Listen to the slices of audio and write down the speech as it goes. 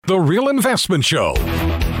The Real Investment Show. And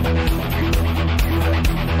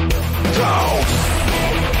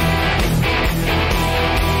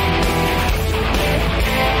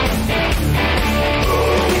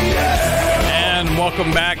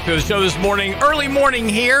welcome back to the show this morning. Early morning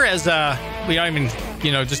here as we don't even,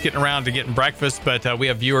 just getting around to getting breakfast, but we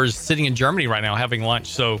have viewers sitting in Germany right now having lunch.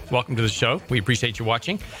 So welcome to the show. We appreciate you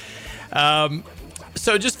watching.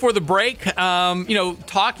 So just for the break,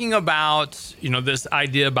 talking about, this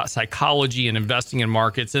idea about psychology and investing in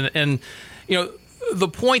markets and the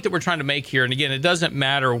point that we're trying to make here. And again, it doesn't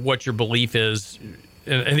matter what your belief is.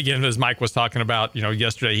 And again, as Mike was talking about,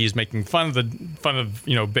 yesterday, he's making fun of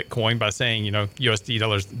Bitcoin by saying, USD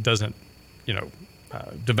dollars doesn't,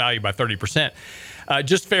 devalue by 30%.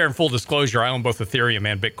 Just fair and full disclosure, I own both Ethereum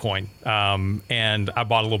and Bitcoin. And I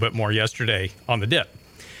bought a little bit more yesterday on the dip.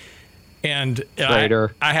 And I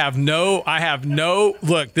have no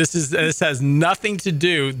look, this has nothing to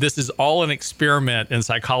do. This is all an experiment in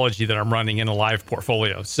psychology that I'm running in a live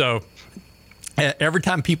portfolio. So every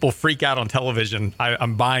time people freak out on television,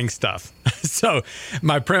 I'm buying stuff. So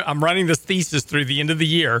I'm running this thesis through the end of the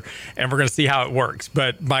year, and we're going to see how it works.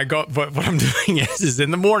 But what I'm doing is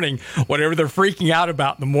in the morning, whatever they're freaking out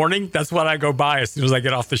about in the morning, that's what I go buy as soon as I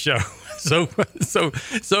get off the show. So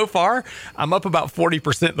far, I'm up about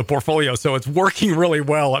 40% in the portfolio, so it's working really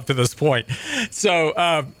well up to this point.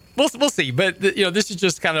 So we'll see. But this is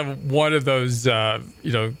just kind of one of those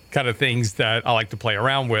kind of things that I like to play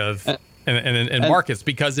around with in markets,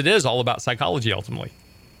 because it is all about psychology ultimately.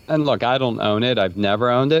 And look, I don't own it. I've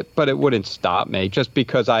never owned it, but it wouldn't stop me. Just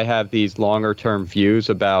because I have these longer term views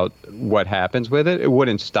about what happens with it, it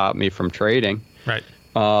wouldn't stop me from trading. Right.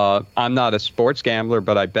 I'm not a sports gambler,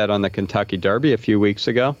 but I bet on the Kentucky Derby a few weeks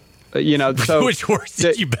ago. So which horse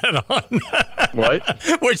did you bet on?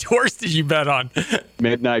 What? Which horse did you bet on?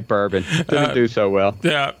 Midnight Bourbon. Didn't do so well.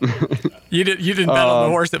 Yeah. You didn't bet on the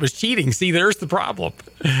horse that was cheating. See, there's the problem.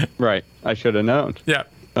 Right. I should have known. Yeah.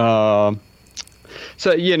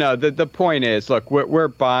 So, the point is, look, we're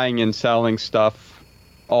buying and selling stuff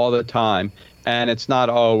all the time. And it's not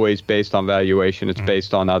always based on valuation. It's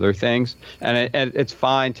based on other things. And it's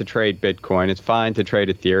fine to trade Bitcoin. It's fine to trade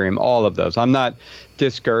Ethereum, all of those. I'm not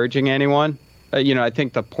discouraging anyone. I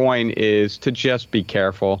think the point is to just be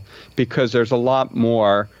careful, because there's a lot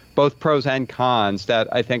more, both pros and cons, that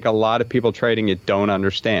I think a lot of people trading it don't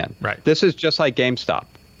understand. Right. This is just like GameStop.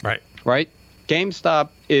 Right. GameStop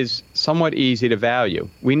is somewhat easy to value.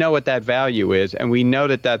 We know what that value is, and we know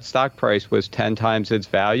that stock price was 10 times its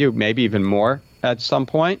value, maybe even more at some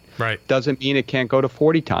point. Right. Doesn't mean it can't go to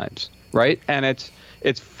 40 times, right? And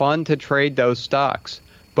it's fun to trade those stocks,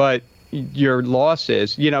 but your loss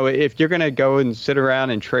is, if you're going to go and sit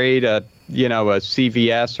around and trade a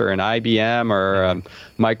CVS or an IBM or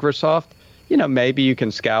Microsoft, maybe you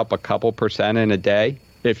can scalp a couple percent in a day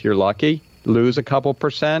if you're lucky. Lose a couple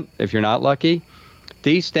percent if you're not lucky.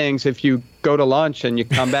 These things, if you go to lunch and you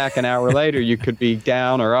come back an hour later, you could be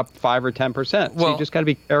down or up 5 or 10%. So you just got to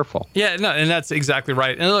be careful. Yeah, no, and that's exactly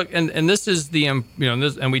right. And look, and this is the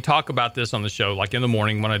and we talk about this on the show, like in the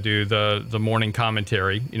morning when I do the morning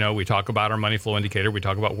commentary. We talk about our money flow indicator. We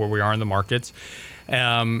talk about where we are in the markets.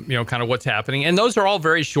 Kind of what's happening, and those are all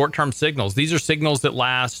very short-term signals. These are signals that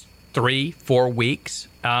last 3-4 weeks.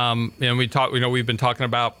 And we've been talking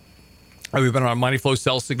about. We've been on a money flow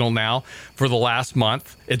sell signal now for the last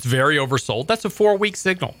month. It's very oversold. That's a 4-week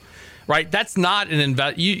signal, right? That's not an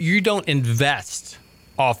invest. You don't invest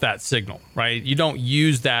off that signal, right? You don't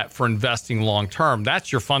use that for investing long term.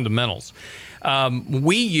 That's your fundamentals.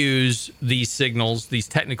 We use these signals, these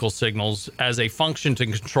technical signals, as a function to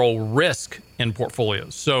control risk in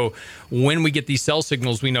portfolios. So when we get these sell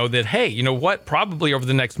signals, we know that, hey, you know what? Probably over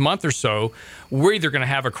the next month or so, we're either going to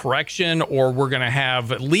have a correction or we're going to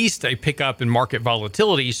have at least a pickup in market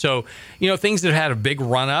volatility. So, things that had a big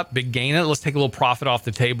run up, big gain, let's take a little profit off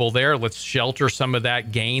the table there. Let's shelter some of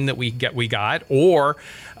that gain that we got. Or,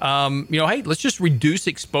 hey, let's just reduce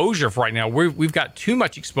exposure for right now. We've got too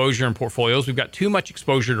much exposure in portfolios. We've got too much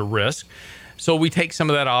exposure to risk. So we take some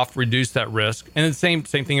of that off, reduce that risk. And the same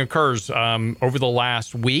thing occurs. Over the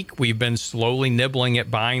last week, we've been slowly nibbling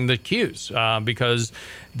at buying the Qs because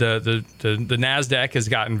the NASDAQ has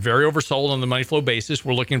gotten very oversold on the money flow basis.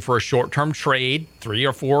 We're looking for a short-term trade, 3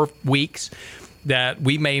 or 4 weeks, that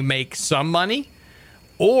we may make some money,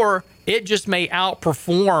 or it just may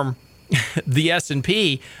outperform the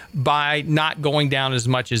S&P by not going down as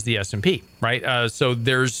much as the S&P, right? So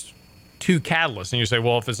there's 2 catalysts. And you say,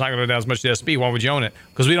 well, if it's not going to go down as much as the S&P, why would you own it?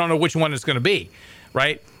 Because we don't know which one it's going to be,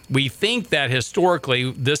 right? We think that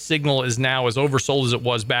historically this signal is now as oversold as it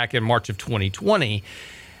was back in March of 2020.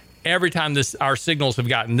 every time our signals have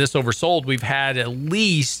gotten this oversold, we've had at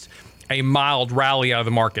least a mild rally out of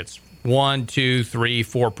the markets, 1, 2, 3,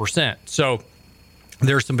 4%. So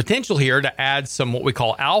there's some potential here to add some what we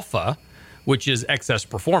call alpha, which is excess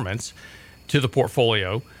performance, to the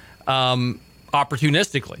portfolio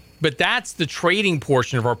opportunistically. But that's the trading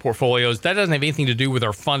portion of our portfolios. That doesn't have anything to do with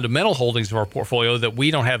our fundamental holdings of our portfolio that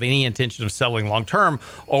we don't have any intention of selling long term.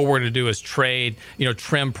 All we're going to do is trade,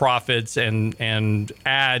 trim profits and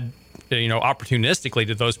add, opportunistically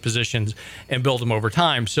to those positions and build them over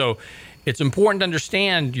time. So it's important to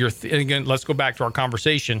understand again, let's go back to our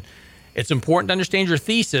conversation. It's important to understand your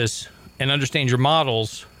thesis and understand your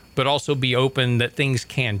models, but also be open that things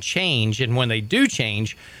can change. And when they do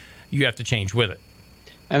change, you have to change with it.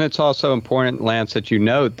 And it's also important, Lance, that you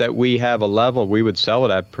note that we have a level we would sell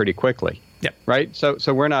it at pretty quickly. Yep. Right? So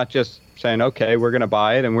we're not just saying, okay, we're going to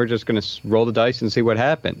buy it and we're just going to roll the dice and see what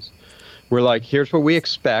happens. We're like, here's what we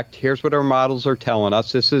expect. Here's what our models are telling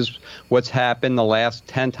us. This is what's happened the last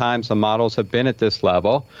 10 times the models have been at this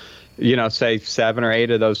level. Say 7 or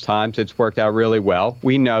 8 of those times it's worked out really well.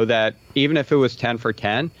 We know that even if it was 10 for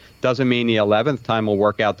 10, doesn't mean the 11th time will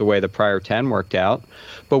work out the way the prior 10 worked out.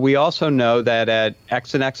 But we also know that at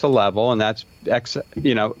X and X level, and that's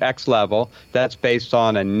X level, that's based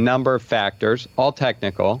on a number of factors, all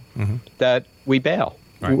technical, that we bail.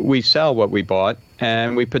 Right. We sell what we bought,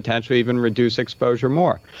 and we potentially even reduce exposure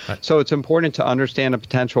more. Right. So it's important to understand the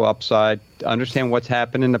potential upside, to understand what's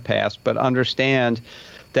happened in the past, but understand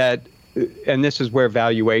that, and this is where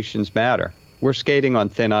valuations matter. We're skating on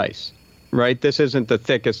thin ice, right? This isn't the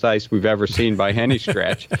thickest ice we've ever seen by any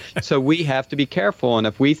stretch. So we have to be careful. And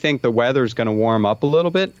if we think the weather's going to warm up a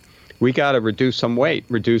little bit, we got to reduce some weight,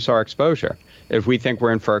 reduce our exposure. If we think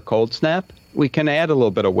we're in for a cold snap, we can add a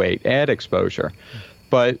little bit of weight, add exposure.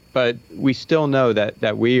 But we still know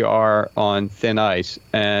that we are on thin ice,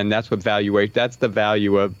 and that's what that's the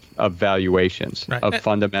value of valuations, right, of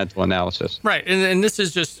fundamental analysis. Right, and this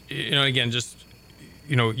is just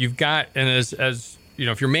you've got, and as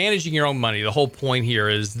if you're managing your own money, the whole point here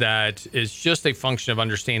is that it's just a function of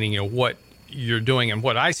understanding what you're doing. And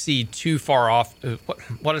what I see far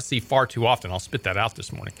too often, I'll spit that out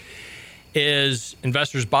this morning, is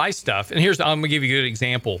investors buy stuff. And I'm going to give you a good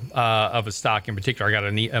example of a stock in particular. I got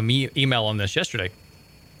an email on this yesterday.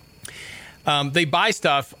 They buy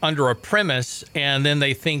stuff under a premise, and then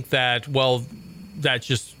they think that, you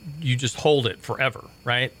just hold it forever,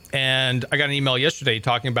 right? And I got an email yesterday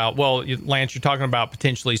talking about, Lance, you're talking about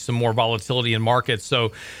potentially some more volatility in markets,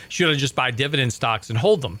 so should I just buy dividend stocks and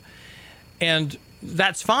hold them? And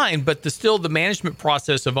that's fine, but still the management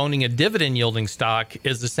process of owning a dividend yielding stock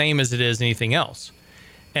is the same as it is anything else.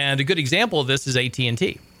 And a good example of this is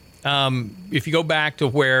AT&T. If you go back to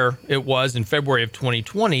where it was in February of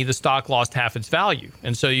 2020, the stock lost half its value.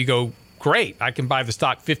 And so you go, great, I can buy the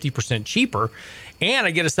stock 50% cheaper and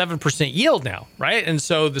I get a 7% yield now, right? And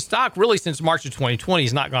so the stock really since March of 2020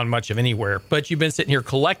 has not gone much of anywhere, but you've been sitting here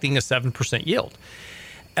collecting a 7% yield.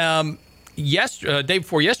 Day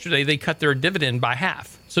before yesterday, they cut their dividend by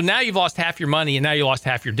half. So now you've lost half your money and now you lost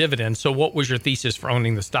half your dividend. So what was your thesis for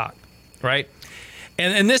owning the stock, right?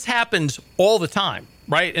 And this happens all the time,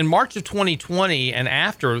 right? In March of 2020 and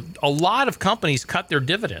after, a lot of companies cut their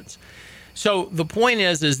dividends. So the point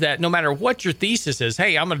is that no matter what your thesis is,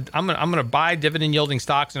 hey, I'm gonna buy dividend yielding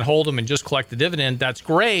stocks and hold them and just collect the dividend. That's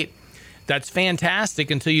great. That's fantastic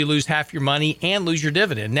until you lose half your money and lose your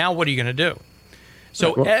dividend. Now what are you going to do?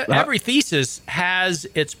 So every thesis has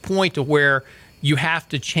its point to where you have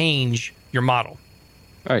to change your model.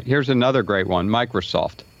 All right, here's another great one,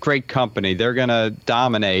 Microsoft. Great company. They're going to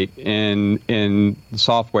dominate in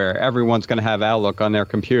software. Everyone's going to have Outlook on their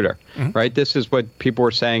computer, right? This is what people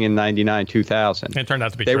were saying in 99, 2000. It turned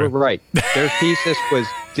out to be true. They were right. Their thesis was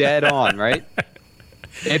dead on, right?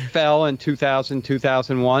 It fell in 2000,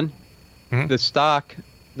 2001.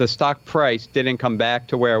 The stock price didn't come back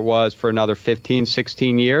to where it was for another 15,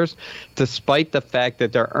 16 years, despite the fact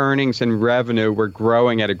that their earnings and revenue were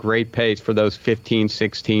growing at a great pace for those 15,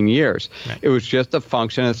 16 years. Right. It was just a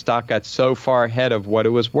function of the stock got so far ahead of what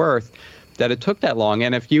it was worth that it took that long.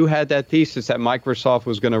 And if you had that thesis that Microsoft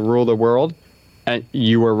was going to rule the world, and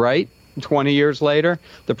you were right 20 years later,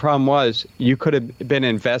 the problem was you could have been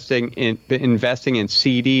investing in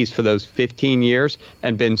CDs for those 15 years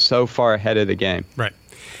and been so far ahead of the game. Right.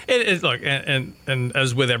 Look, and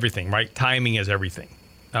as with everything, right? Timing is everything.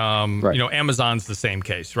 Right. Amazon's the same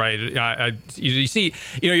case, right? You see,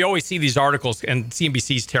 you always see these articles, and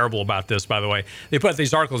CNBC's terrible about this, by the way. They put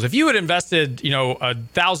these articles. If you had invested,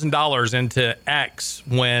 $1,000 into X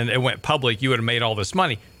when it went public, you would have made all this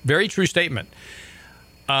money. Very true statement.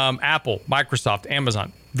 Apple, Microsoft,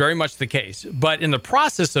 Amazon, very much the case. But in the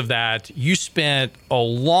process of that, you spent a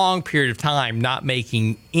long period of time not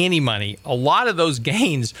making any money. A lot of those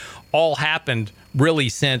gains all happened really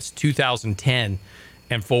since 2010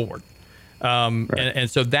 and forward. Right. And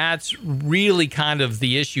so that's really kind of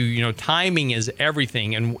the issue. You know, timing is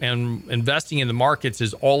everything, and investing in the markets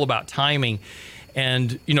is all about timing.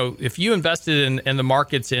 And, you know, if you invested in the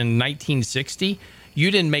markets in 1960, you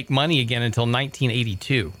didn't make money again until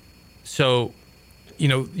 1982. So, you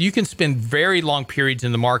know, you can spend very long periods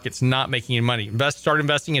in the markets not making any money. Start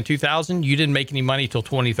investing in 2000, you didn't make any money till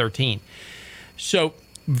 2013. So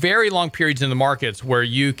very long periods in the markets where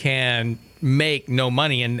you can make no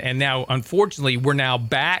money. And now, unfortunately, we're now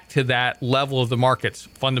back to that level of the markets,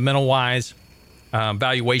 fundamental-wise,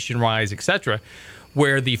 valuation-wise, et cetera,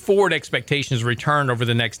 where the forward expectations return over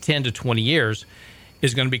the next 10 to 20 years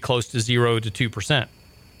is going to be close to 0 to 2%.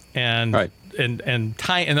 And right.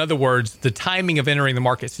 In other words, the timing of entering the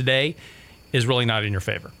markets today is really not in your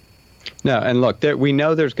favor. No, and look, we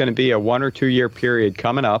know there's going to be a 1 or 2 year period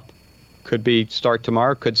coming up. Could be start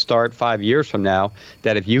tomorrow, could start 5 years from now,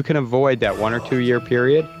 that if you can avoid that 1 or 2 year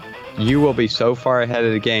period, you will be so far ahead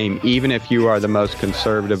of the game, even if you are the most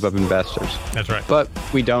conservative of investors. That's right. But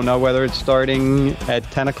we don't know whether it's starting at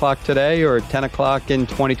 10 o'clock today or 10 o'clock in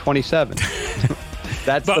 2027.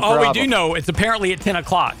 That's the problem. But all we do know, it's apparently at 10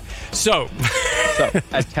 o'clock. So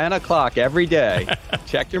at 10 o'clock every day,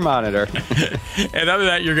 check your monitor. And other than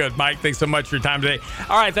that, you're good. Mike, thanks so much for your time today.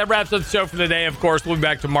 All right, that wraps up the show for today. Of course, we'll be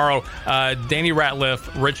back tomorrow. Danny Ratliff,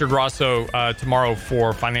 Richard Rosso tomorrow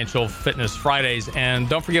for Financial Fitness Fridays. And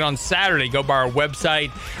don't forget, on Saturday, go by our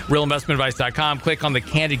website, realinvestmentadvice.com. Click on the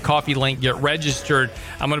Candid Coffee link. Get registered.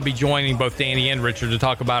 I'm going to be joining both Danny and Richard to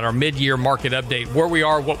talk about our mid-year market update, where we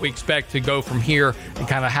are, what we expect to go from here, and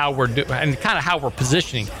kind of how we're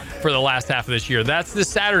positioning for the last half of this year. That's this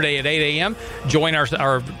Saturday at 8 a.m. Join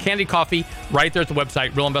our Candid Coffee right there at the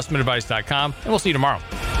website, realinvestmentadvice.com, and we'll see you tomorrow.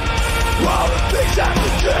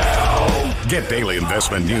 Get daily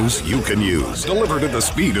investment news you can use, delivered at the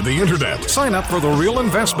speed of the internet. Sign up for the Real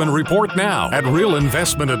Investment Report now at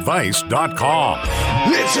realinvestmentadvice.com.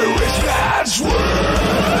 It's a rich man's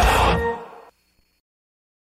world.